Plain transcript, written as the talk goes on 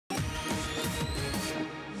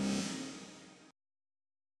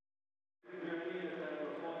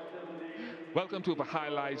Welcome to the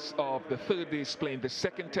highlights of the third day's playing the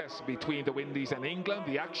second test between the Windies and England.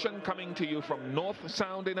 The action coming to you from North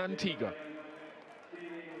Sound in Antigua.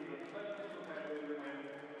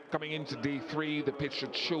 Coming into day three, the pitch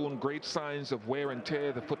had shown great signs of wear and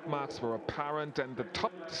tear. The footmarks were apparent and the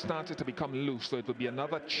top started to become loose, so it would be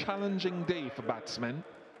another challenging day for batsmen.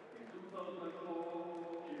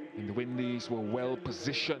 And the Windies were well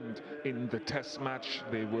positioned in the test match.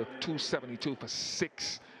 They were 272 for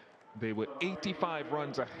 6. They were 85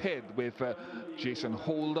 runs ahead with Jason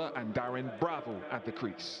Holder and Darren Bravo at the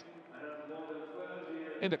crease.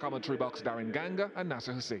 In the commentary box, Darren Ganga and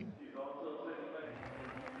Nasser Hussain.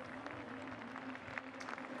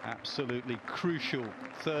 Absolutely crucial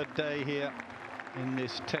third day here in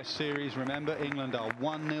this test series. Remember, England are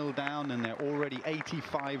 1-0 down and they're already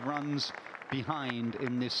 85 runs behind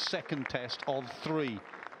in this second test of 3.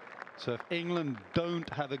 So if England don't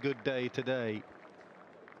have a good day today,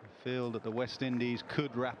 I feel that the West Indies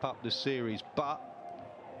could wrap up the series. But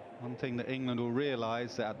one thing that England will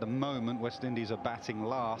realise, that at the moment West Indies are batting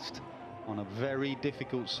last on a very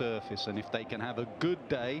difficult surface, and if they can have a good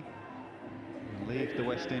day and leave the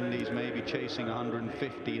West Indies maybe chasing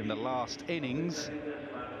 150 in the last innings,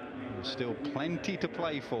 there's still plenty to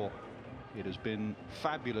play for. It has been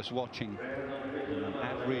fabulous watching an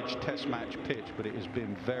average test match pitch, but it has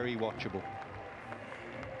been very watchable.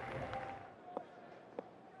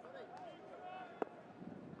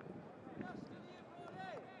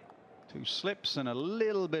 Two slips and a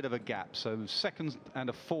little bit of a gap, so second and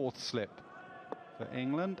a fourth slip for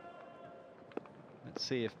England. Let's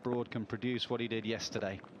see if Broad can produce what he did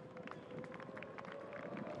yesterday.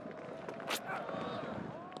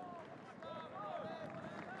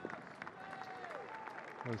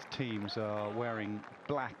 Both teams are wearing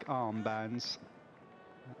black armbands.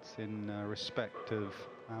 That's in respect of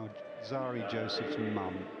Alzari Joseph's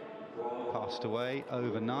mum, passed away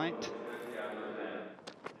overnight.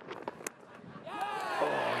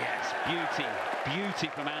 Oh yes, beauty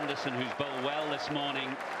from Anderson, who's bowled well this morning.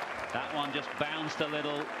 That one just bounced a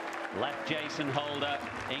little, left Jason Holder,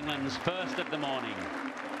 England's first of the morning.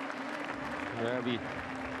 Yeah, we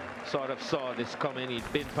sort of saw this coming.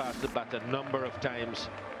 He'd been past the bat a number of times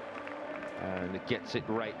and it gets it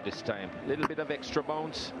right this time. A little bit of extra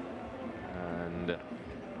bounce and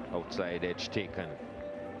outside edge taken.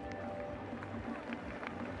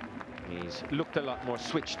 He's looked a lot more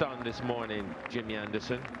switched on this morning, Jimmy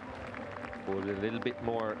Anderson. Pulled a little bit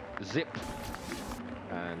more zip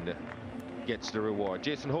and gets the reward.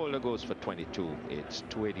 Jason Holder goes for 22. It's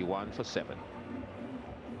 281 for 7.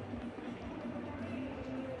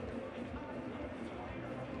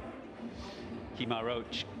 Kemar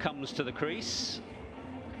Roach comes to the crease.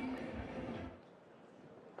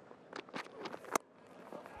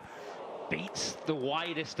 Beats the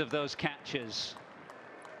widest of those catches.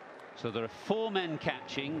 So there are 4 men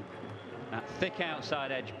catching. That thick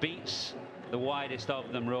outside edge beats the widest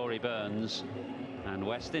of them, Rory Burns. And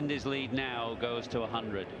West Indies lead now goes to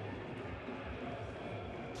 100.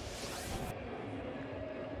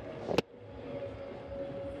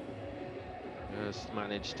 Just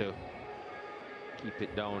managed to keep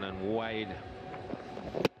it down and wide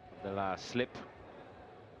the last slip.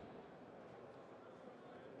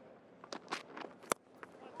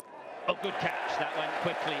 Oh, good catch. That went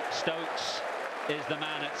quickly. Stokes is the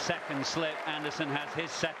man at second slip. Anderson has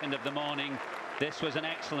his second of the morning. This was an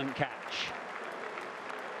excellent catch.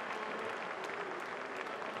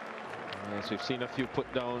 Yes, we've seen a few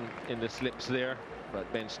put down in the slips there,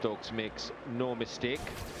 but Ben Stokes makes no mistake.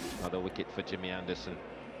 Another wicket for Jimmy Anderson.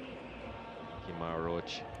 Kemar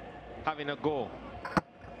Roach having a go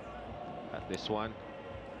at this one,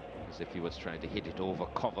 as if he was trying to hit it over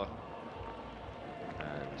cover.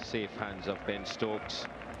 And safe hands of Ben Stokes.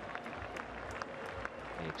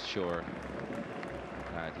 Makes sure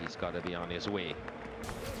that he's got to be on his way.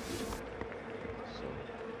 So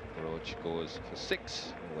Roach goes for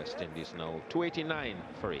 6. West Indies now 289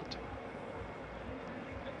 for 8.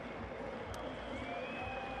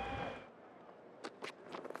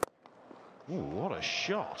 Ooh, what a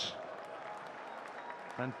shot.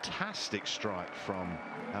 Fantastic strike from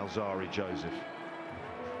Alzari Joseph.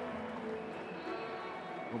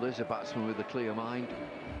 Well, there's a batsman with a clear mind.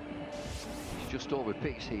 He's just over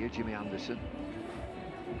pitch here, Jimmy Anderson.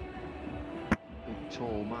 Big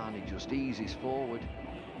tall man, he just eases forward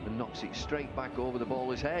and knocks it straight back over the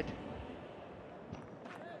bowler's head.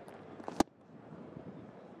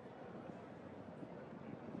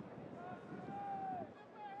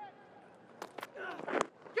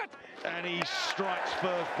 And he strikes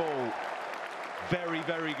first ball. Very,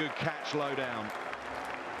 very good catch low down.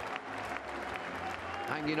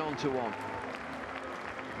 Hanging on to one.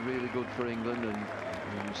 really good for England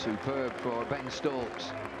and superb for Ben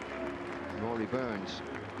Stokes. Rory Burns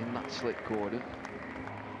in that slip cordon.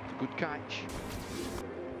 It's a good catch.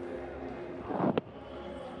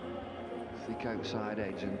 Thick outside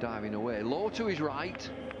edge and diving away. Low to his right.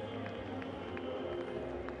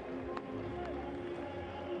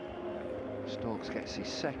 Stokes gets his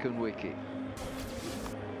second wicket.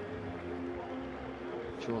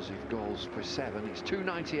 Joseph goals for 7. It's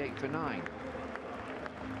 298 for 9.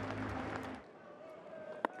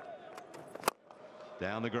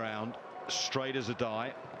 Down the ground, straight as a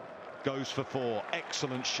die, goes for 4.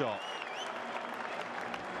 Excellent shot.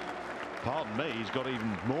 Pardon me, he's got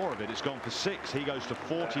even more of it. It's gone for 6. He goes to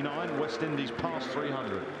 49. West Indies past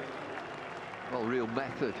 300. Well, real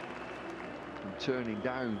method in turning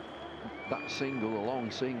down that single, a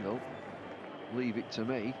long single. Leave it to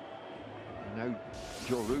me. And now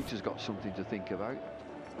Joe Root has got something to think about,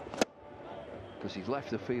 because he's left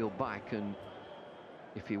the field back, and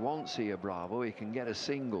if he wants here, Bravo, he can get a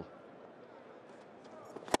single.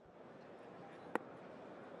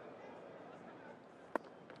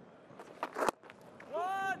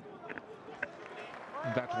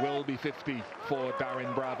 That will be 50 for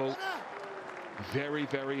Darren Bravo. Very,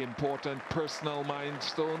 very important personal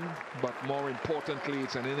milestone, but more importantly,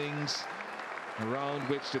 it's an innings around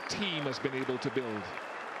which the team has been able to build.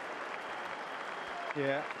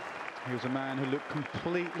 Yeah, he was a man who looked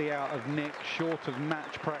completely out of nick, short of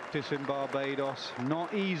match practice in Barbados.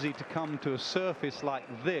 Not easy to come to a surface like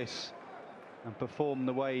this and perform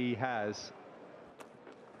the way he has.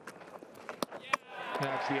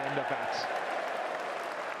 That's the end of that.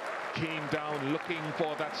 Came down looking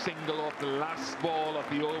for that single off the last ball of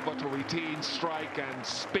the over to retain strike and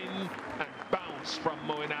spin and bounce from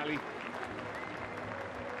Moeen Ali.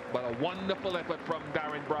 But a wonderful effort from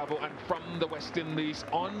Darren Bravo and from the West Indies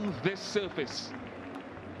on this surface.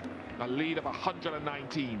 A lead of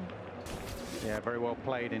 119. Yeah, very well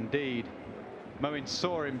played indeed. Moeen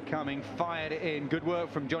saw him coming, fired it in. Good work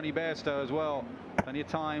from Johnny Bairstow as well. Plenty of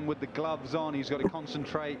time with the gloves on. He's got to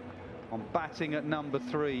concentrate on batting at number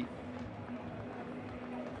 3.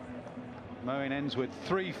 Moeen ends with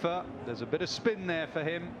 3 for. There's a bit of spin there for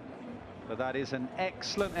him, but that is an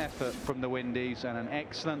excellent effort from the Windies and an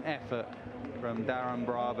excellent effort from Darren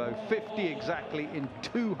Bravo. 50 exactly in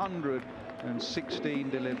 216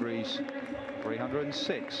 deliveries,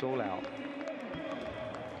 306 all out.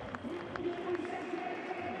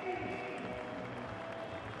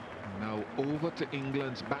 Now over to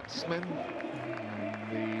England's batsmen.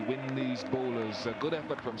 The Windies bowlers. A good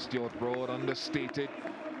effort from Stuart Broad, understated.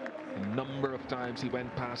 A number of times he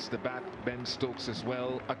went past the bat. Ben Stokes as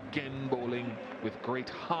well, again bowling with great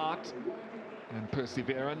heart and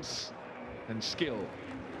perseverance and skill.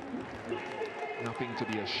 Nothing to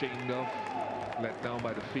be ashamed of. Let down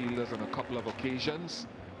by the fielders on a couple of occasions.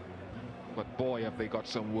 But boy, have they got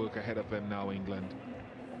some work ahead of them now, England.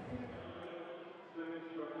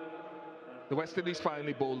 The West Indies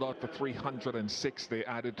finally bowled out for 306. They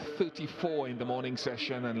added 34 in the morning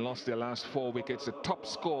session and lost their last 4 wickets. The top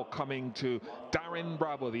score coming to Darren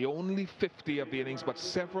Bravo, the only 50 of the innings, but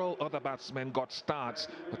several other batsmen got starts,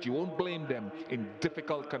 but you won't blame them in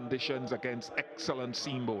difficult conditions against excellent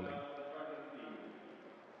seam bowling.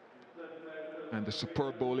 And the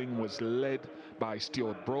superb bowling was led by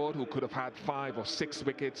Stuart Broad, who could have had 5 or 6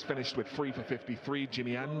 wickets, finished with 3 for 53.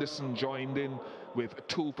 Jimmy Anderson joined in with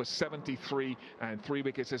 2 for 73 and 3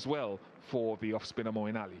 wickets as well for the off-spinner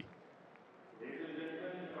Moeen Ali.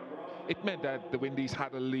 It meant that the Windies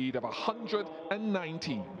had a lead of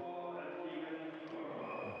 119.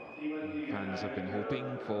 Fans have been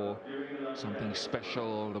hoping for something special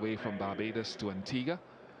all the way from Barbados to Antigua.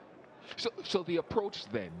 So the approach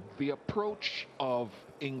then, the approach of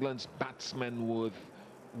England's batsmen would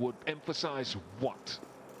emphasize what?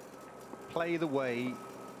 Play the way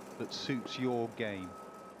that suits your game.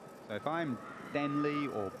 So if I'm Denley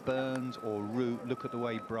or Burns or Root, look at the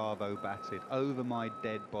way Bravo batted. Over my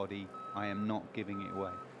dead body, I am not giving it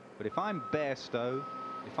away. But if I'm Bairstow,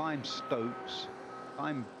 if I'm Stokes, if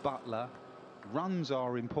I'm Buttler, runs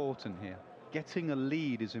are important here. Getting a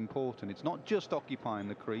lead is important. It's not just occupying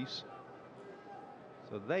the crease.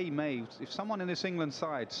 So they may, if someone in this England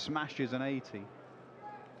side smashes an 80,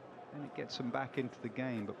 then it gets them back into the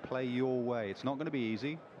game. But play your way. It's not going to be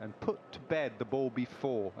easy. And put to bed the ball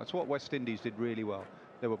before. That's what West Indies did really well.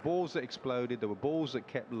 There were balls that exploded. There were balls that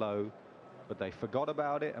kept low. But they forgot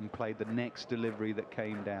about it and played the next delivery that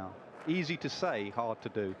came down. Easy to say, hard to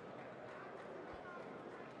do.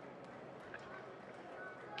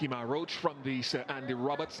 Kemar Roach from the Sir Andy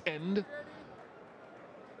Roberts end.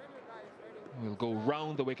 will go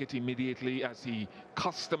round the wicket immediately, as he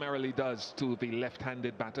customarily does to the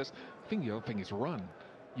left-handed batters. I think the other thing is run.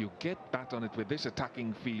 You get bat on it with this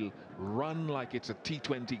attacking field, run like it's a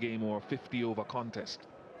T20 game or a 50-over contest.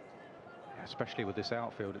 Especially with this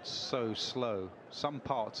outfield, it's so slow. Some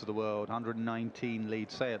parts of the world, 119 lead,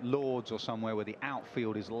 say at Lords or somewhere where the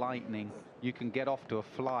outfield is lightning, you can get off to a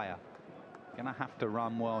flyer. Gonna have to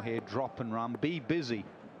run well here, drop and run, be busy.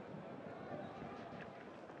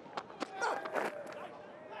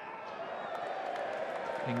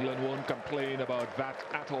 England won't complain about that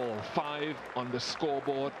at all. 5 on the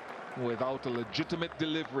scoreboard without a legitimate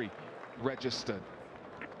delivery registered.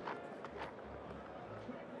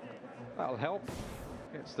 That'll help.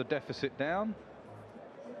 Gets the deficit down.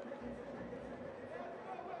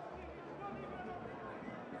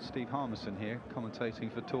 Steve Harmison here,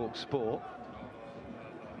 commentating for Talk Sport.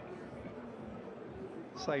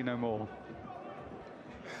 Say no more.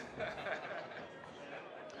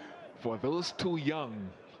 For those too young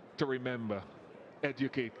to remember,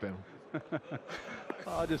 educate them.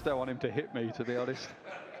 I just don't want him to hit me, to be honest.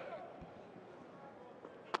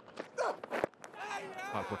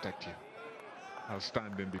 I'll protect you. I'll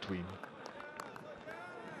stand in between.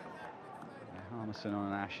 Harmison on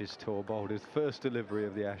an Ashes tour bowled his first delivery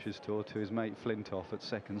of the Ashes tour to his mate Flintoff at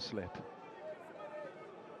second slip.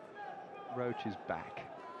 Roach is back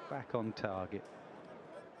on target.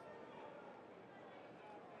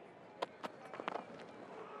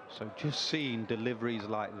 So just seeing deliveries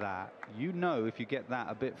like that, you know, if you get that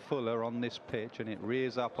a bit fuller on this pitch and it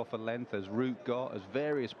rears up off a length as Root got, as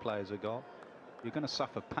various players have got, you're going to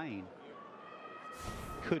suffer pain.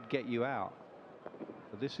 Could get you out.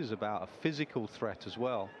 But this is about a physical threat as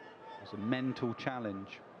well. It's a mental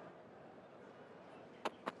challenge.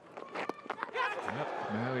 Yep,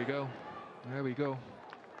 there we go. There we go.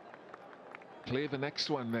 Play the next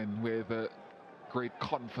one then with great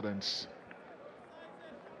confidence.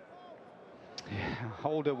 Yeah,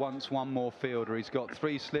 Holder wants one more fielder. He's got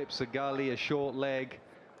 3 slips, a gully, a short leg.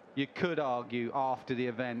 You could argue after the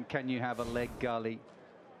event, can you have a leg gully?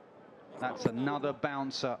 That's another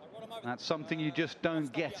bouncer. That's something you just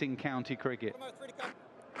don't get in county cricket.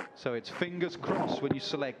 So it's fingers crossed when you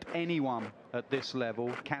select anyone at this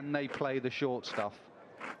level. Can they play the short stuff?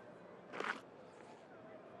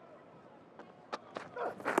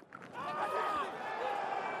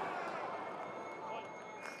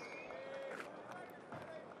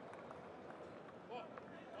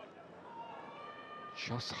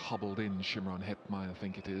 Just hobbled in, Shimron Hetmyer, I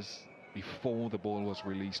think it is, before the ball was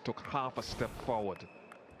released. Took half a step forward.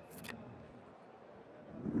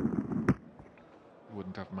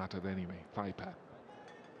 Wouldn't have mattered anyway. Thigh pad.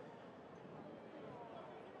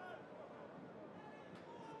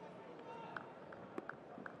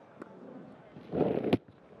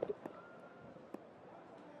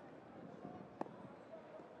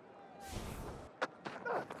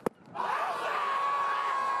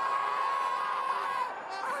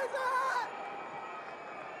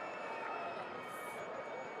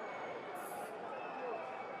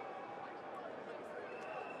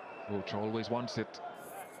 Roach always wants it.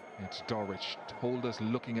 It's Dorich. Holder's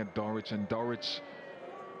looking at Dorich, and Dorich,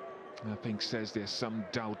 I think, says there's some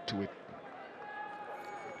doubt to it.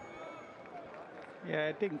 Yeah,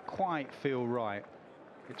 it didn't quite feel right.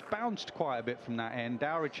 It's bounced quite a bit from that end.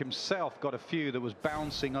 Dowrich himself got a few that was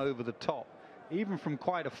bouncing over the top. Even from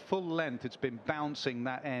quite a full length, it's been bouncing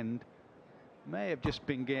that end. May have just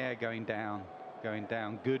been going down, going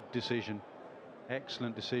down. Good decision.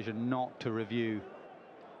 Excellent decision not to review.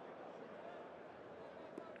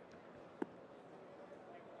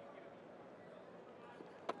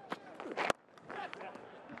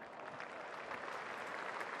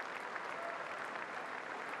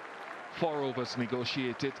 Four overs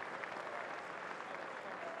negotiated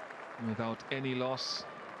without any loss,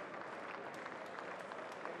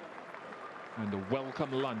 and a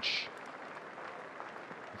welcome lunch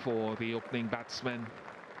for the opening batsmen.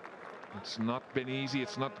 It's not been easy.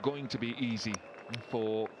 It's not going to be easy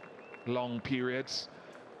for long periods,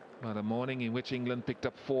 but a morning in which England picked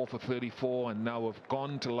up 4 for 34 and now have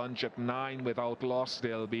gone to lunch at 9 without loss.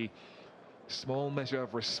 There'll be a small measure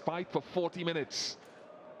of respite for 40 minutes.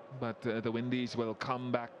 But the Windies will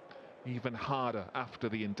come back even harder after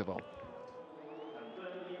the interval.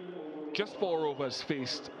 Just 4 overs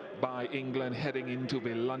faced by England heading into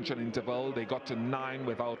the luncheon interval. They got to 9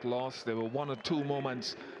 without loss. There were 1 or 2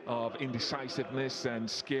 moments of indecisiveness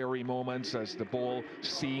and scary moments as the ball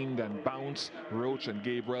seemed and bounced. Roach and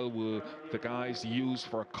Gabriel were the guys used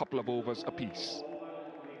for a couple of overs apiece.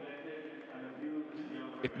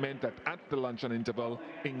 It meant that at the luncheon interval,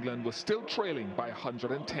 England was still trailing by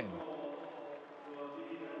 110.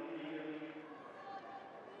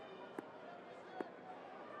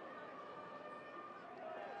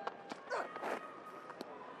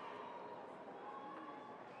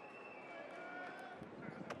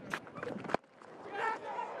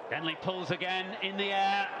 Denley pulls again in the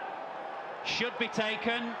air. Should be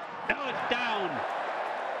taken. Oh, it's down.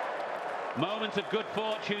 Moment of good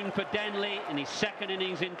fortune for Denley in his second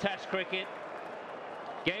innings in Test cricket.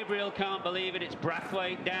 Gabriel can't believe it. It's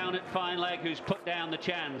Brathwaite down at fine leg who's put down the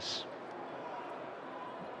chance.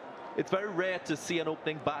 It's very rare to see an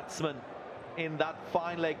opening batsman in that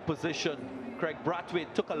fine leg position. Craig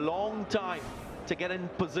Brathwaite took a long time to get in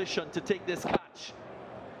position to take this catch.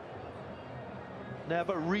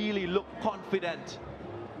 Never really looked confident.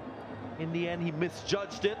 In the end, he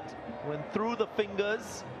misjudged it, went through the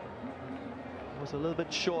fingers. Was a little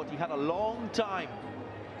bit short. He had a long time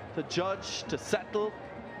to judge, to settle.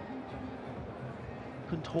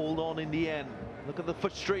 Couldn't hold on in the end. Look at the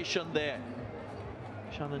frustration there.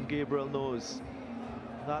 Shannon Gabriel knows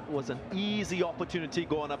that was an easy opportunity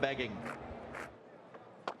going a begging.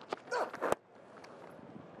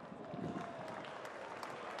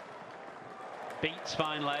 Beats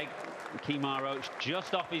fine leg. Kemar Roach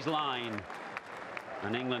just off his line.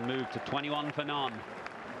 And England moved to 21 for none.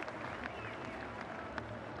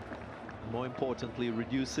 More importantly,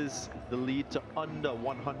 reduces the lead to under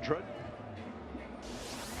 100.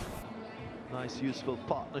 Nice, useful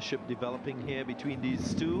partnership developing here between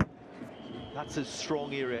these two. That's a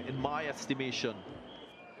strong area, in my estimation.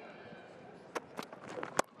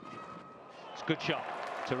 It's a good shot.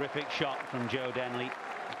 Terrific shot from Joe Denley.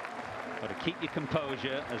 Got to keep your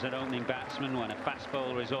composure as an opening batsman when a fast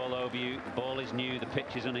bowler is all over you. The ball is new, the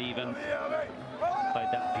pitch is uneven. Played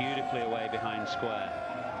that beautifully away behind square.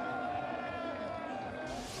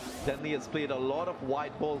 Denley has played a lot of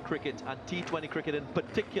white ball cricket and T20 cricket in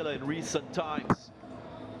particular in recent times.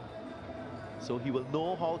 So he will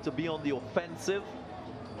know how to be on the offensive.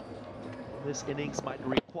 This innings might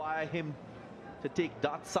require him to take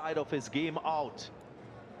that side of his game out.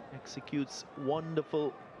 Executes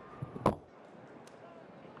wonderful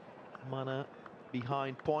manner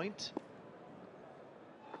behind point.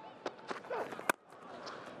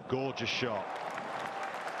 Gorgeous shot.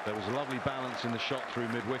 There was a lovely balance in the shot through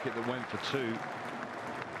mid-wicket that went for two.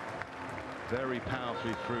 Very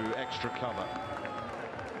powerfully through extra cover.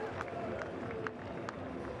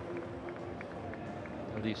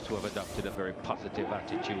 These two have adopted a very positive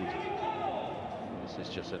attitude. This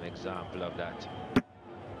is just an example of that.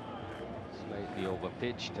 Slightly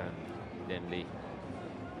over-pitched, and Denley,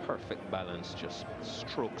 perfect balance, just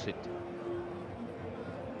strokes it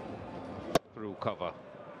through cover.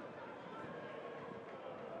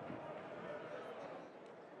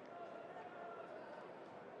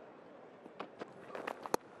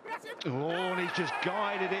 Oh, and he's just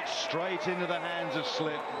guided it straight into the hands of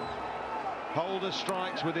Slip. Holder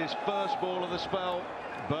strikes with his first ball of the spell.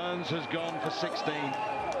 Burns has gone for 16.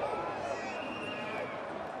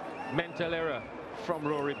 Mental error from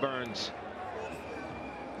Rory Burns.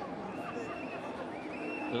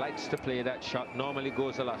 Likes to play that shot. Normally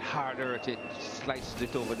goes a lot harder at it. Slices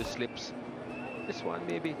it over the slips. This one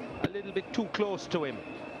maybe a little bit too close to him.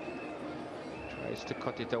 Tries to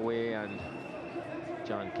cut it away, and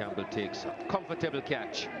John Campbell takes a comfortable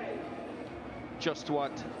catch. Just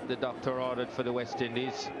what the doctor ordered for the West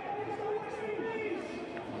Indies.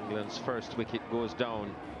 England's first wicket goes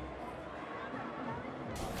down.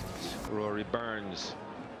 Rory Burns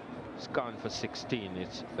has gone for 16.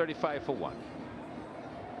 It's 35 for 1.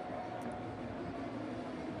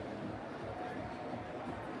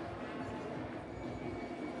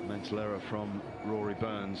 Mental error from Rory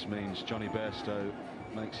Burns means Johnny Bairstow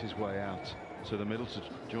makes his way out to the middle to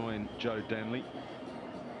join Joe Denley.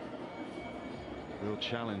 Real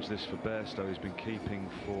challenge this for Bairstow. He's been keeping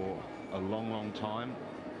for a long time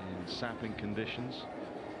in sapping conditions.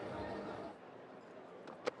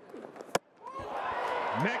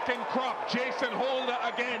 Neck and crop, Jason Holder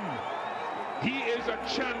again. He is a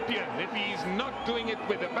champion. If he's not doing it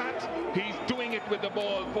with the bat, he's doing it with the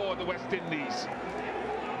ball for the West Indies.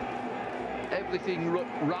 Everything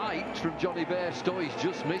right from Johnny Bairstow. He's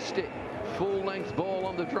just missed it. Full length ball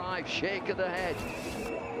on the drive, shake of the head.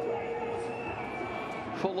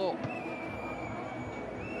 Full up.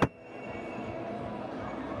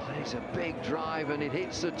 Plays a big drive and it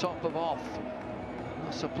hits the top of off.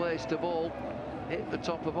 That's a place to bowl. Hit the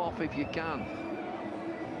top of off if you can.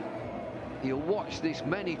 He'll watch this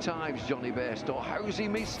many times, Johnny Bairstow. How's he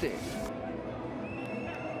missed it?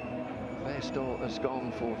 Bairstow has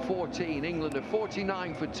gone for 14. England are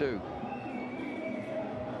 49 for 2.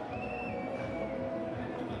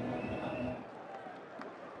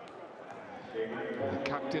 The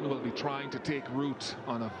captain will be trying to take root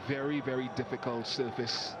on a very difficult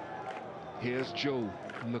surface. Here's Joe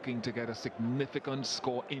looking to get a significant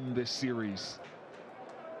score in this series.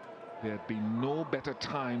 There'd be no better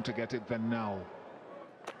time to get it than now.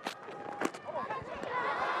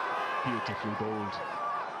 Beautifully bowled.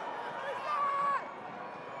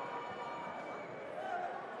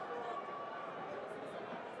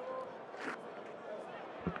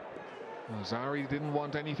 Zari didn't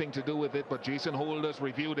want anything to do with it, but Jason Holders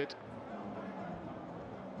reviewed it.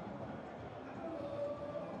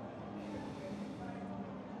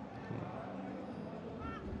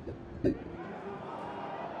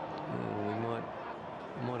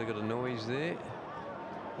 Might have got a noise there.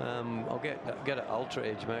 I'll get an ultra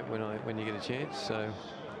edge, mate, when you get a chance. So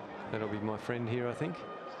that'll be my friend here, I think.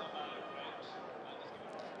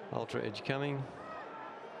 Ultra edge coming.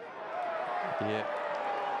 Yeah.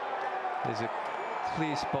 There's a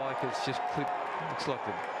clear spike. It's just clipped. Looks like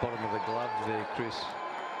the bottom of the glove there, Chris.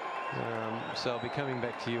 So I'll be coming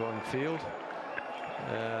back to you on field.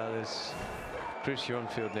 There's Chris, you're on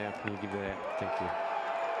field now. Can you give that out? Thank you.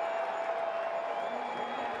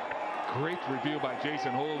 Great review by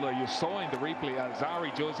Jason Holder. You saw in the replay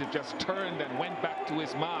Alzarri Joseph just turned and went back to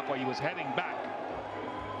his mark, or he was heading back.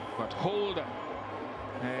 But Holder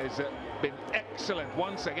has been excellent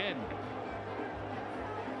once again.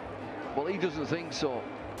 Well, he doesn't think so.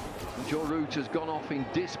 Joe Root has gone off in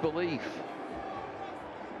disbelief.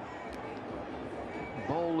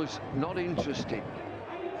 Bowler's not interested.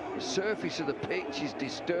 The surface of the pitch is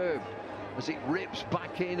disturbed as it rips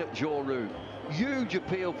back in at Joe Root. Huge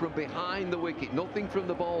appeal from behind the wicket, nothing from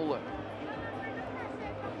the bowler.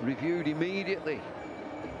 Reviewed immediately.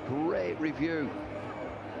 Great review.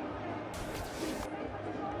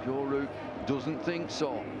 Joe Root doesn't think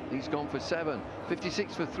so. He's gone for 7.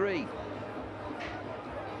 56 for 3.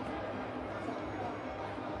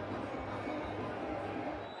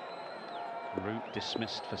 Root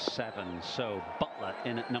dismissed for 7, so Butler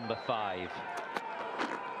in at number 5.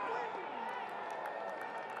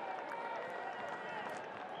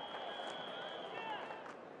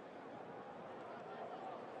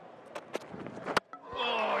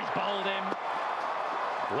 Oh, he's bowled him.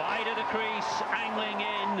 Wide of the crease, angling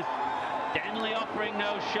in. Denley offering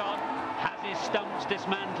no shot, has his stumps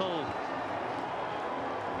dismantled.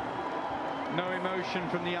 No emotion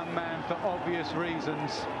from the young man for obvious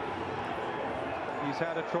reasons. He's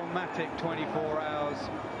had a traumatic 24 hours.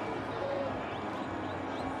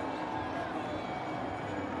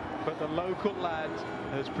 But the local lad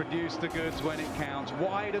has produced the goods when it counts.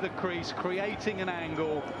 Wide of the crease, creating an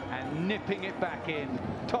angle and nipping it back in.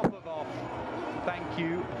 Top of off. Thank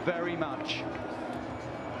you very much.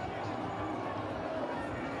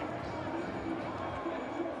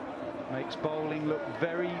 Makes bowling look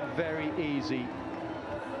very, very easy.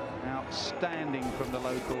 Outstanding from the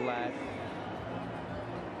local lad.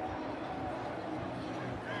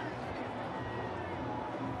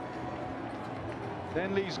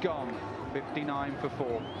 Denley's gone, 59 for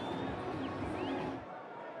 4.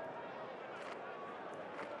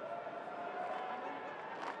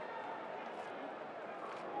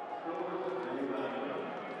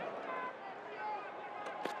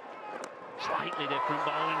 Slightly different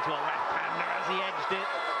bowling to a left-hander as he edged it.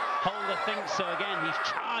 Holder thinks so again. He's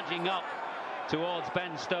charging up towards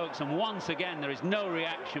Ben Stokes, and once again there is no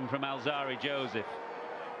reaction from Alzarri Joseph.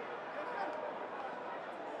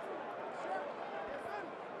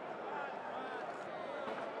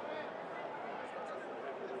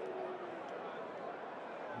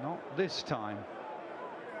 Not this time.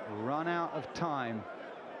 Run out of time.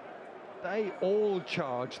 They all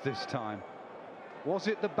charged this time. Was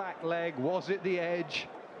it the back leg? Was it the edge?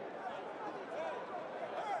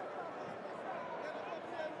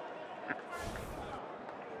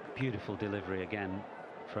 Beautiful delivery again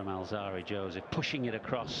from Alzarri Joseph, pushing it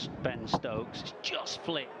across Ben Stokes. It's just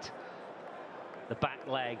flicked the back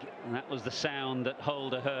leg, and that was the sound that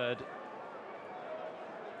Holder heard.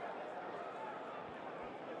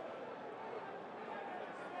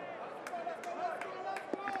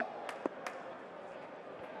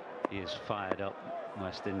 He is fired up,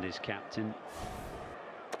 West Indies captain.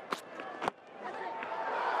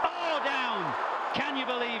 Oh, down! Can you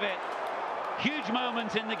believe it? Huge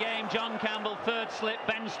moment in the game. John Campbell, third slip.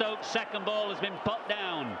 Ben Stokes' second ball has been put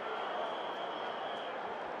down.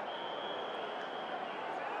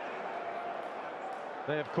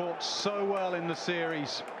 They have caught so well in the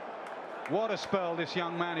series. What a spell this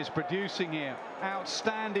young man is producing here.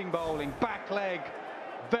 Outstanding bowling, back leg,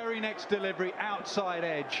 very next delivery, outside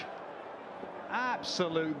edge.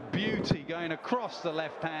 Absolute beauty going across the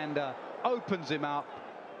left-hander, opens him up.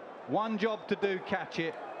 One job to do, catch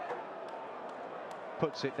it.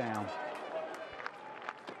 Puts it down.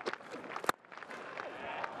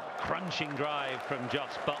 Crunching drive from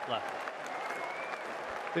Jos Buttler.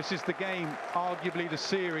 This is the game, arguably the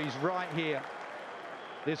series right here.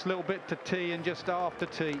 This little bit to tee and just after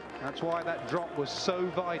tee. That's why that drop was so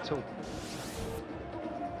vital.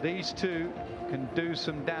 These two can do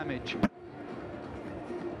some damage.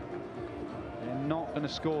 They're not going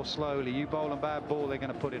to score slowly. You bowl a bad ball, they're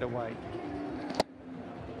going to put it away.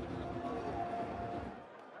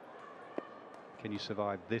 Can you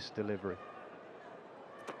survive this delivery?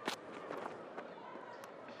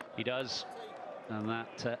 He does, and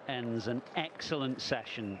that ends an excellent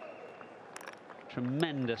session.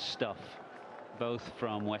 Tremendous stuff, both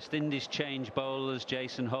from West Indies change bowlers,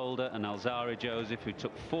 Jason Holder and Alzarri Joseph, who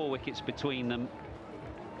took 4 wickets between them.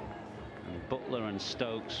 And Butler and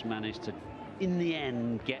Stokes managed to, in the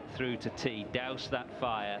end, get through to tee, douse that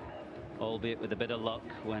fire, albeit with a bit of luck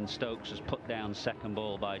when Stokes was put down second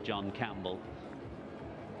ball by John Campbell.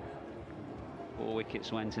 4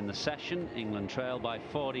 wickets went in the session. England trail by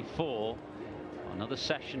 44. Another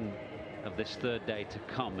session of this third day to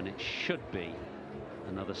come, and it should be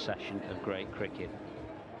another session of great cricket.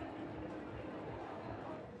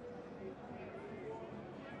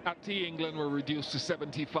 At tea, England were reduced to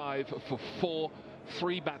 75 for 4.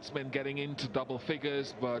 3 batsmen getting into double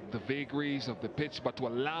figures, but the vagaries of the pitch, but to a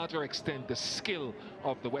larger extent the skill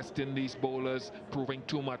of the West Indies bowlers, proving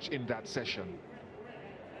too much in that session.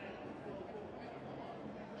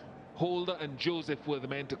 Holder and Joseph were the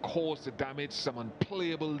men to cause the damage. Some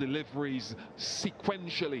unplayable deliveries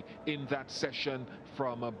sequentially in that session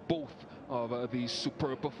from both of these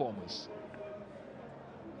superb performers.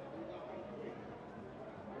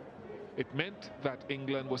 It meant that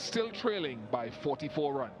England was still trailing by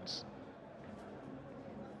 44 runs.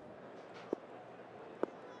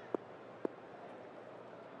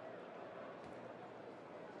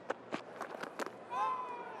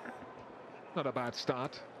 Not a bad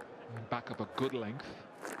start. Back up a good length.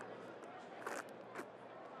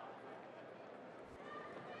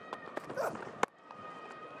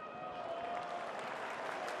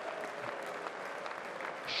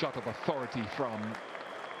 Shot of authority from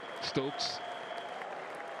Stokes.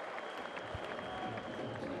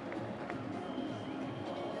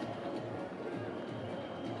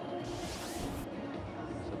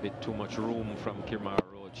 It's a bit too much room from Kirmar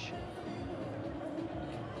Roach.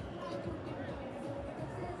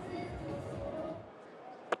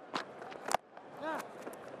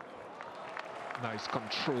 Nice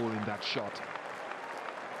control in that shot.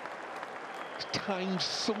 Timed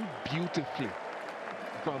so beautifully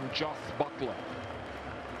from Jos Buttler.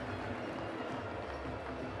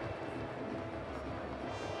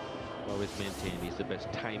 Always maintained he's the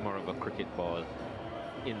best timer of a cricket ball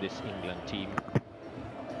in this England team.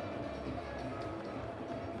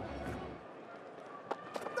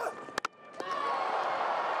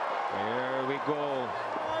 There we go.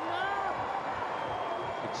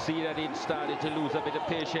 See that he'd started to lose a bit of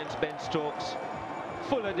patience. Ben Stokes,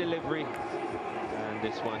 fuller delivery, and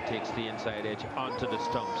this one takes the inside edge onto the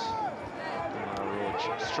stumps. Roach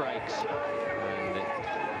strikes, and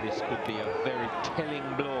this could be a very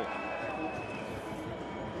telling blow.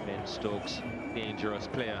 Ben Stokes, dangerous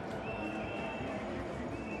player,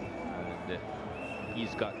 and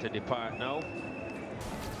he's got to depart now.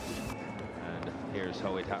 And here's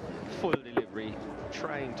how it happened: full delivery,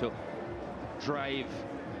 trying to drive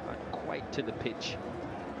quite to the pitch,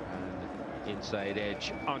 and inside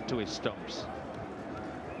edge onto his stumps.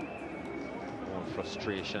 More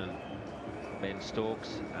frustration, Ben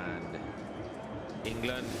Stokes, and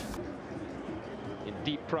England in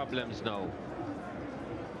deep problems now.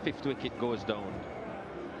 5th wicket goes down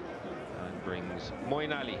and brings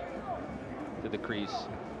Moeen Ali to the crease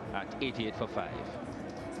at 88 for 5.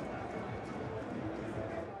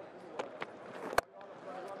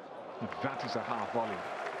 That is a half volley.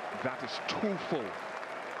 That is too full,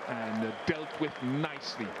 and dealt with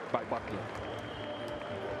nicely by Butler.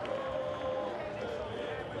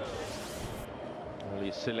 Well,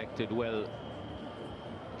 he selected well,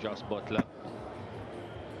 Jos Buttler,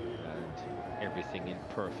 and everything in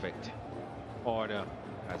perfect order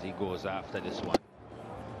as he goes after this one.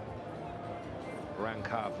 Rank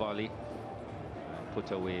half volley, and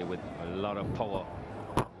put away with a lot of power.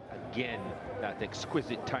 Again, that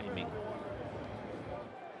exquisite timing.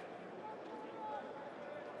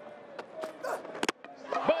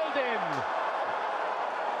 Bowled in!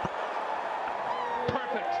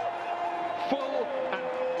 Perfect. Full and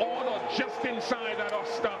order just inside that off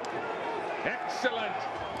stump. Excellent.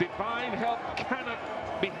 Divine help cannot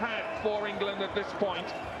be had for England at this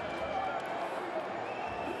point.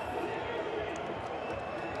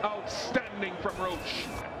 Outstanding from Roach.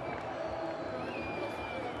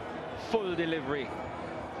 Full delivery.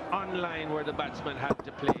 on line where the batsman had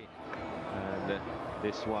to play. And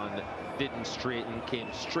this one didn't straighten,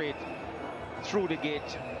 came straight through the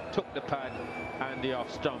gate, took the pad and the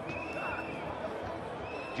off stump.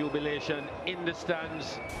 Jubilation in the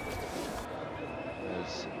stands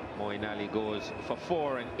as Moeen Ali goes for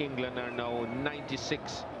 4 and England are now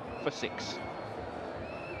 96 for 6.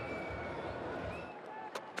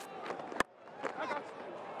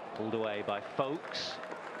 Pulled away by Folkes.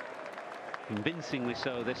 Convincingly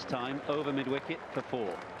so this time, over mid-wicket for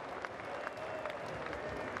 4.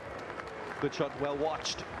 Good shot, well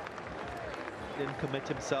watched. Didn't commit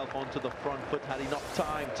himself onto the front foot, had enough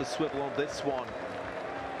time to swivel on this one.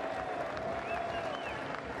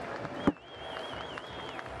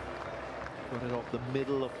 Got it off the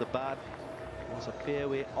middle of the bat. It was a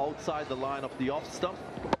fairway outside the line of the off stump.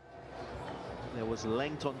 There was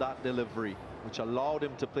length on that delivery, which allowed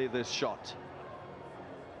him to play this shot.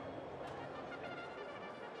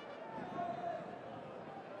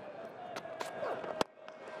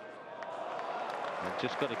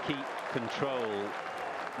 Just got to keep control,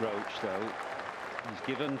 Roach, though. He's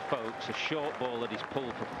given Folkes a short ball that he's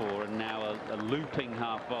pulled for 4, and now a looping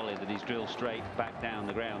half volley that he's drilled straight back down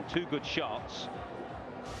the ground. 2 good shots,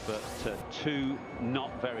 but 2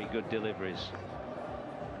 not very good deliveries.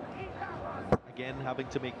 Again, having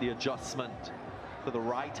to make the adjustment for the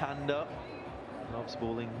right-hander. Loves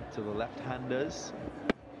bowling to the left-handers.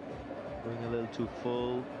 Going a little too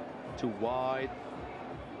full, too wide.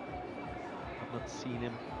 I've not seen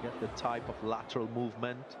him get the type of lateral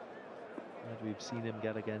movement that we've seen him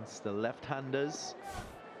get against the left-handers.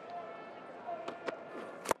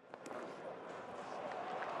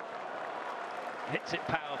 Hits it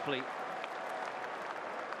powerfully.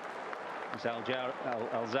 It's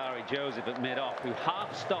Alzari Joseph at mid-off, who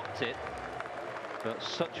half stopped it, but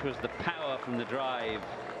such was the power from the drive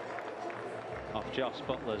off Joss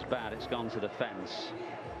Butler's bat, it's gone to the fence.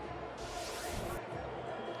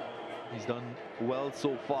 He's done well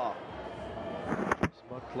so far.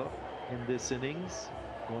 Butler in this innings,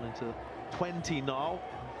 going into 20 now,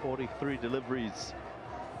 43 deliveries,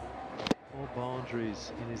 4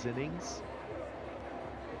 boundaries in his innings.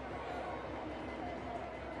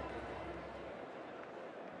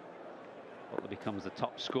 Butler becomes the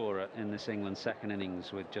top scorer in this England second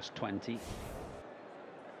innings with just 20.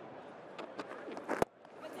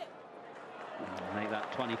 Make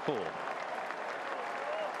that 24.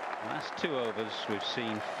 Last 2 overs, we've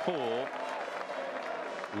seen 4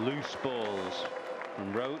 loose balls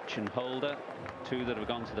from Roach and Holder. 2 that have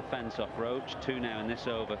gone to the fence off Roach. 2 now in this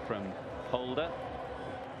over from Holder.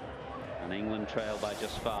 And England trail by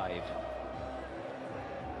just 5.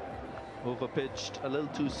 Overpitched, a little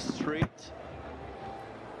too straight.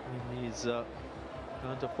 He's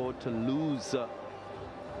can't afford to lose the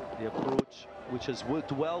approach, which has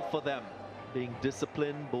worked well for them. Being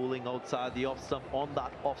disciplined, bowling outside the off stump on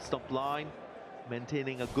that off stump line,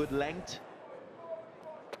 maintaining a good length.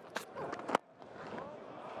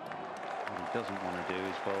 What he doesn't want to do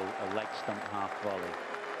is bowl a leg stump half volley.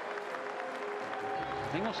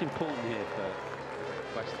 I think what's important here for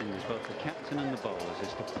West Indies, both the captain and the bowlers, is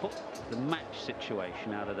to put the match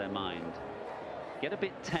situation out of their mind. Get a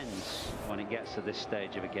bit tense when it gets to this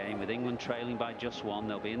stage of a game. With England trailing by just 1,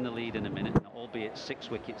 they'll be in the lead in a minute, albeit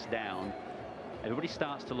 6 wickets down. Everybody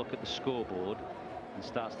starts to look at the scoreboard and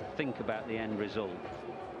starts to think about the end result.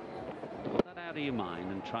 Put that out of your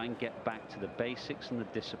mind and try and get back to the basics and the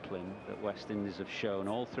discipline that West Indies have shown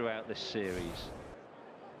all throughout this series.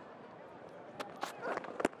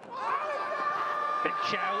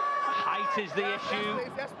 Pitch out, height is the issue.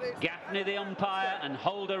 Gaffney the umpire and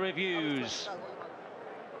Holder reviews.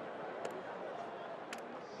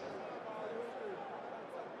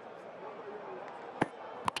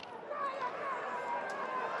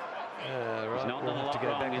 He's not done a lot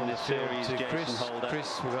wrong in this series, Jason Holder.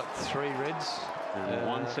 Chris, we've got 3 reds. And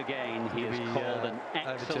once again, he has called an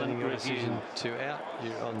excellent review. To out,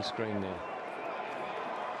 you're on screen there.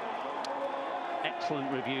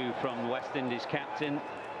 Excellent review from West Indies captain.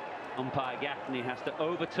 Umpire Gaffney has to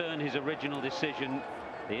overturn his original decision.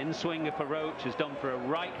 The in-swinger for Roach has done for a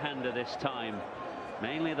right-hander this time.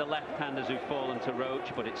 Mainly the left-handers who've fallen to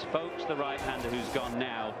Roach, but it's Folkes, the right-hander, who's gone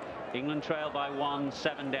now. England trail by 1,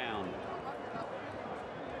 7 down.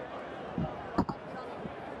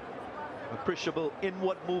 Appreciable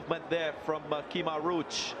inward movement there from Kemar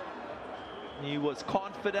Roach. He was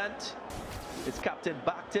confident. His captain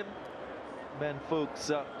backed him. Ben Folkes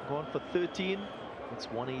gone for 13. It's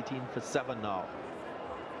 118 for 7 now.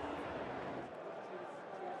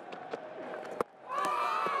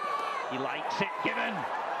 He likes it given.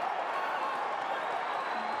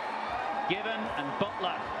 given, and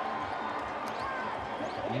Butler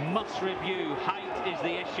must review. Height is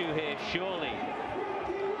the issue here, surely.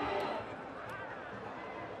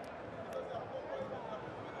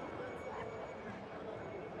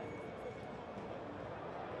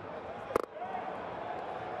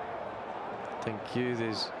 Thank you.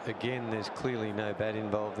 There's clearly no bat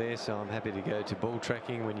involved there, so I'm happy to go to ball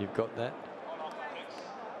tracking when you've got that.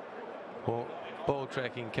 Well, ball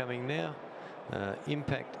tracking coming now.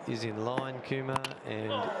 Impact is in line, Kumar,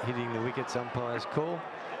 and hitting the wickets, umpire's call.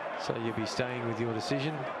 So you'll be staying with your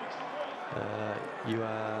decision. You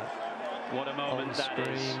are what a moment on that screen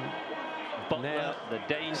is. Butler, now. the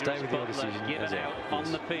dangerous Stay with your Butler, decision, given out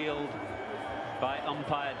on the field by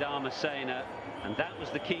umpire Dharmasena, and that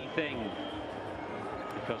was the key thing,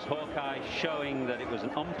 because Hawkeye showing that it was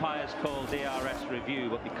an umpire's call DRS review,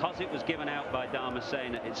 but because it was given out by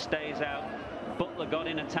Dharmasena, it stays out. Butler got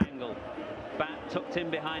in a tangle, bat tucked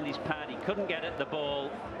in behind his pad, he couldn't get at the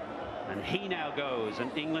ball, and he now goes,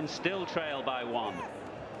 and England still trail by 1.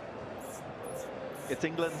 It's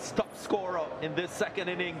England's top scorer in this second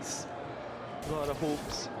innings. A lot of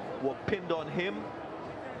hopes were pinned on him,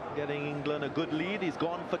 getting England a good lead. He's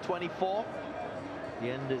gone for 24. The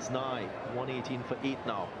end is nigh. 118 for 8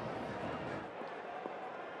 now.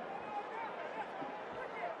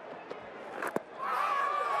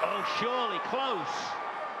 Oh, surely close.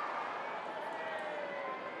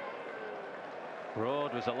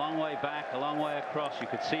 Broad was a long way back, a long way across. You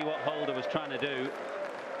could see what Holder was trying to do.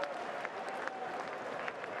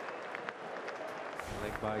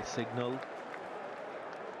 Leg by signal.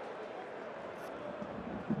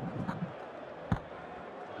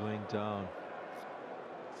 Going down.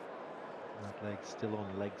 That leg still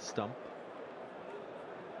on leg stump.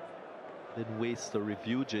 Didn't waste the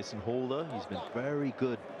review. Jason Holder, he's been very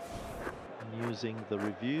good in using the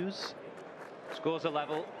reviews. Scores a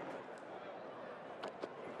level.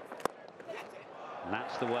 And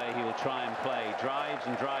that's the way he will try and play. Drives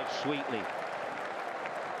and drives sweetly.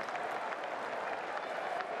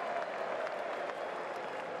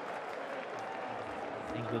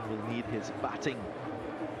 England will need his batting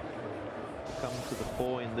to come to the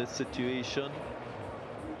fore in this situation.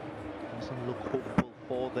 Doesn't look hopeful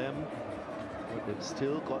for them, but they've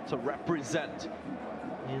still got to represent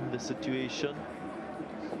in the situation.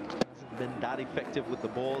 Hasn't been that effective with the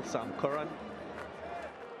ball, Sam Curran.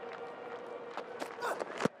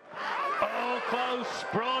 Oh, close.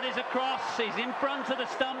 Broad is across. He's in front of the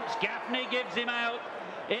stumps. Gaffney gives him out.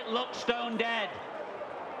 It looks stone dead.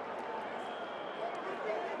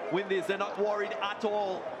 Windies, they're not worried at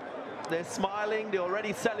all. They're smiling, they're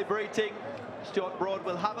already celebrating. Stuart Broad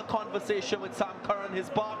will have a conversation with Sam Curran, his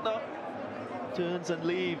partner. Turns and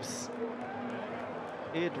leaves.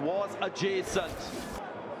 It was adjacent.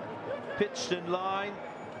 Pitched in line.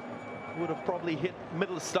 Would have probably hit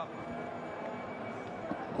middle stump.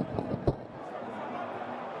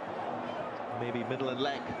 Maybe middle and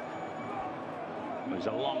leg. It was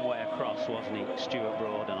a long way across, wasn't he, Stuart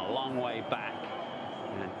Broad, and a long way back.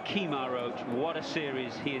 And Kemar Roach, what a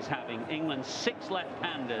series he is having. England's 6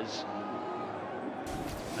 left-handers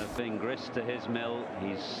have been grist to his mill.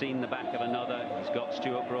 He's seen the back of another. He's got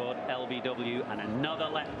Stuart Broad, LBW, and another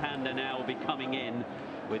left-hander now will be coming in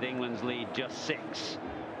with England's lead just 6.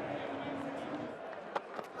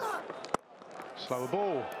 Slower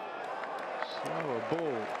ball. Slower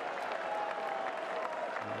ball.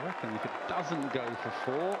 I reckon if it doesn't go for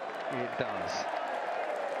 4, it does.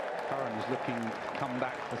 Curran is looking to come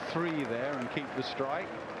back for 3 there and keep the strike.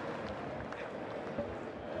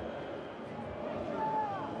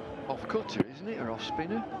 Off cutter, isn't it, or off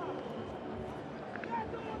spinner?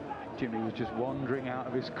 Jimmy was just wandering out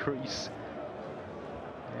of his crease.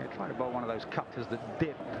 Yeah, trying to bowl one of those cutters that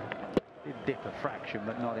dip. Did dip a fraction,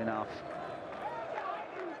 but not enough.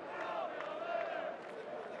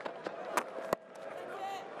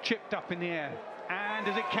 Chipped up in the air. And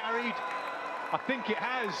has it carried? I think it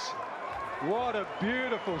has. What a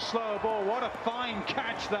beautiful slow ball. What a fine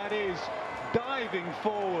catch that is. Diving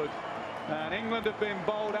forward. And England have been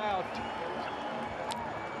bowled out.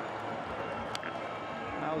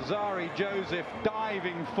 Alzari Joseph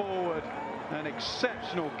diving forward. An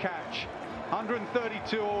exceptional catch.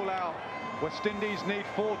 132 all out. West Indies need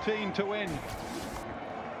 14 to win.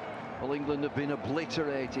 Well, England have been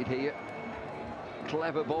obliterated here.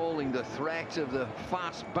 Clever bowling, the threat of the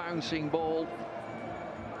fast bouncing ball.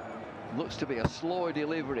 Looks to be a slow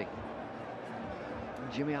delivery.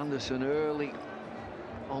 Jimmy Anderson early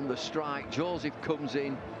on the strike. Joseph comes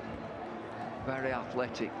in, very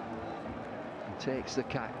athletic, and takes the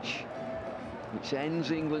catch, which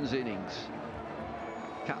ends England's innings.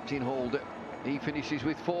 Captain Holder He finishes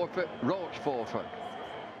with forfeit, Roach forfeit.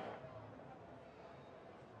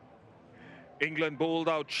 England bowled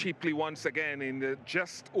out cheaply once again in the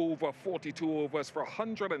just over 42 overs for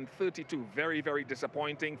 132. Very, very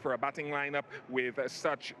disappointing for a batting lineup with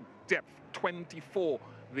such depth. 24,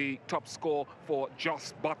 the top score for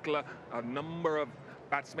Jos Buttler. A number of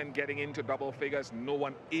batsmen getting into double figures. No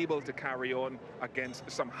one able to carry on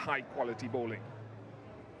against some high-quality bowling.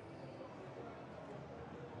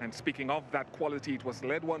 And speaking of that quality, it was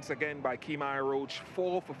led once again by Kemar Roach,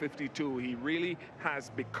 4 for 52. He really has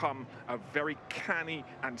become a very canny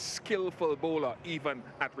and skillful bowler, even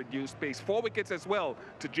at reduced pace. 4 wickets as well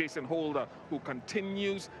to Jason Holder, who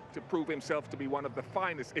continues to prove himself to be one of the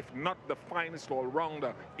finest, if not the finest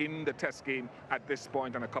all-rounder in the Test game at this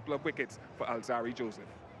point, and a couple of wickets for Alzarri Joseph.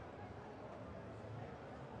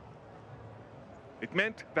 It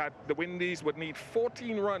meant that the Windies would need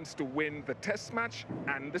 14 runs to win the Test match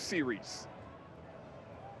and the series.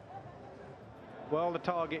 Well, the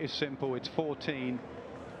target is simple. It's 14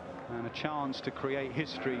 and a chance to create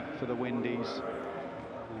history for the Windies.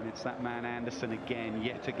 And it's that man Anderson again,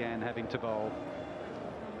 yet again, having to bowl.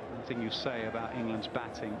 One thing you say about England's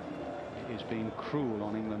batting, it has been cruel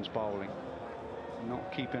on England's bowling.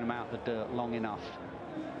 Not keeping them out the dirt long enough.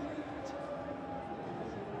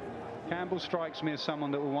 Campbell strikes me as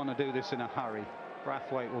someone that will want to do this in a hurry.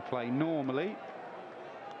 Brathwaite will play normally.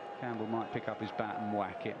 Campbell might pick up his bat and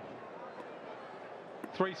whack it.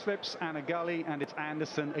 3 slips and a gully, and it's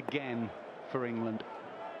Anderson again for England.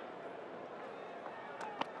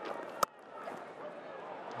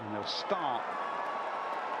 And they'll start.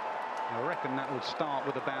 I reckon that would start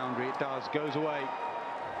with a boundary. It does. Goes away.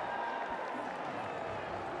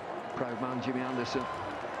 Proud man Jimmy Anderson.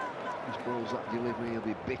 He spoils that delivery. He'll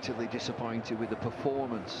be bitterly disappointed with the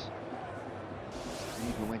performance. He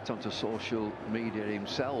even went onto social media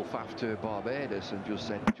himself after Barbados and just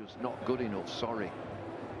said, just not good enough, sorry.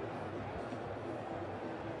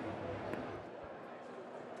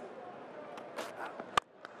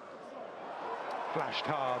 Flashed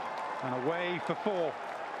hard and away for 4.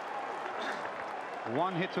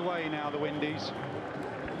 1 hit away now, the Windies.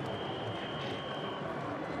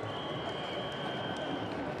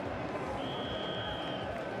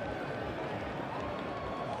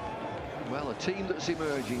 Well, a team that's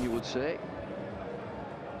emerging, you would say.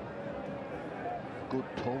 Good,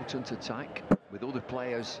 potent attack with other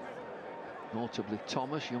players, notably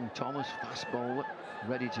Thomas, young Thomas, fast bowler,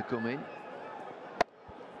 ready to come in.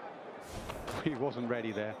 He wasn't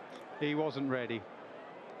ready there. He wasn't ready.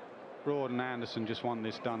 Broad and Anderson just want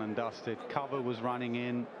this done and dusted. Cover was running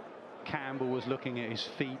in. Campbell was looking at his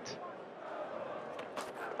feet.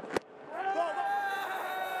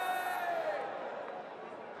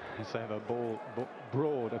 Let's have a ball.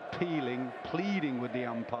 Broad appealing, pleading with the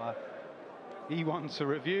umpire. He wants a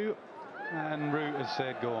review, and Root has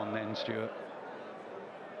said, go on then, Stuart.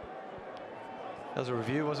 That was a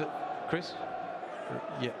review, was it, Chris?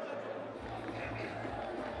 Yeah.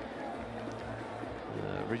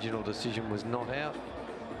 The original decision was not out.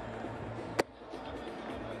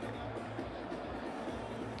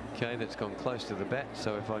 Okay, that's gone close to the bat,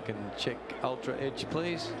 so if I can check ultra edge,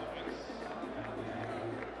 please.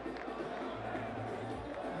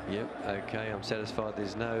 Yep, okay, I'm satisfied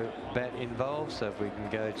there's no bat involved, so if we can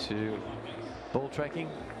go to ball tracking.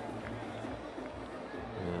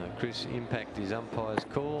 Chris, impact is umpire's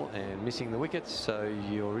call and missing the wickets, so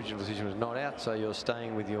your original decision was not out, so you're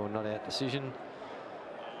staying with your not out decision.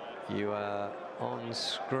 You are on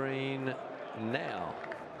screen now.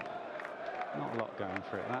 Not a lot going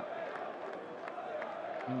for it, that.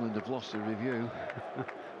 England have lost the review.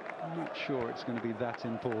 I'm not sure it's going to be that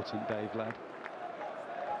important, Dave, lad.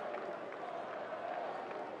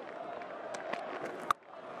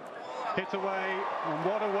 Hit away, and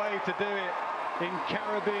what a way to do it in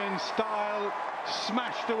Caribbean style.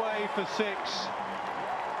 Smashed away for 6.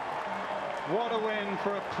 What a win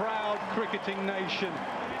for a proud cricketing nation.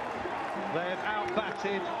 They have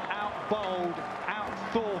out-batted, out-bowled,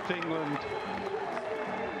 out-thought England.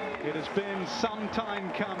 It has been some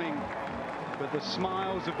time coming, but the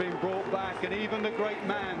smiles have been brought back, and even the great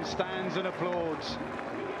man stands and applauds.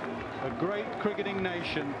 A great cricketing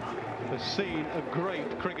nation has seen a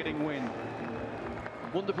great cricketing win.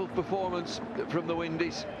 Wonderful performance from the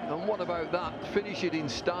Windies, and what about that? Finish it in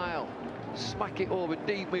style. Smack it over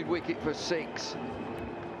deep mid-wicket for 6.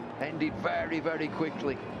 Ended very, very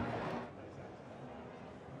quickly.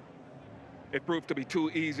 It proved to be too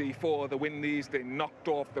easy for the Windies. They knocked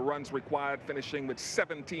off the runs required, finishing with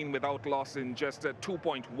 17 without loss in just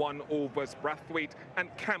 2.1 overs. Brathwaite and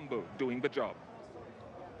Campbell doing the job.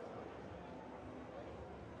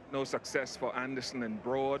 no success for Anderson and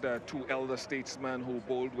Broad, two elder statesmen who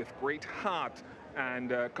bowled with great heart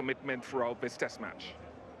and commitment throughout this test match.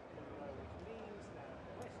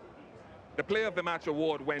 The Player of the Match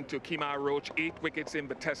award went to Kemar Roach, 8 wickets in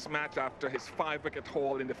the test match after his 5-wicket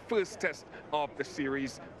haul in the first test of the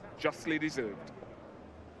series, justly deserved.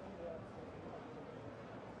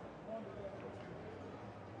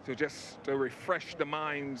 So just to refresh the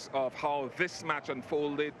minds of how this match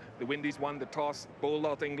unfolded, the Windies won the toss, bowled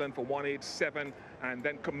out England for 187, and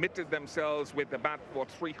then committed themselves with the bat for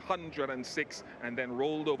 306, and then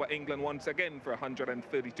rolled over England once again for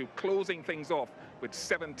 132, closing things off with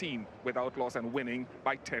 17 without loss and winning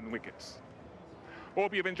by 10 wickets.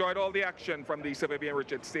 Hope you've enjoyed all the action from the Sir Vivian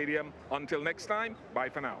Richards Stadium. Until next time, bye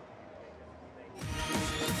for now.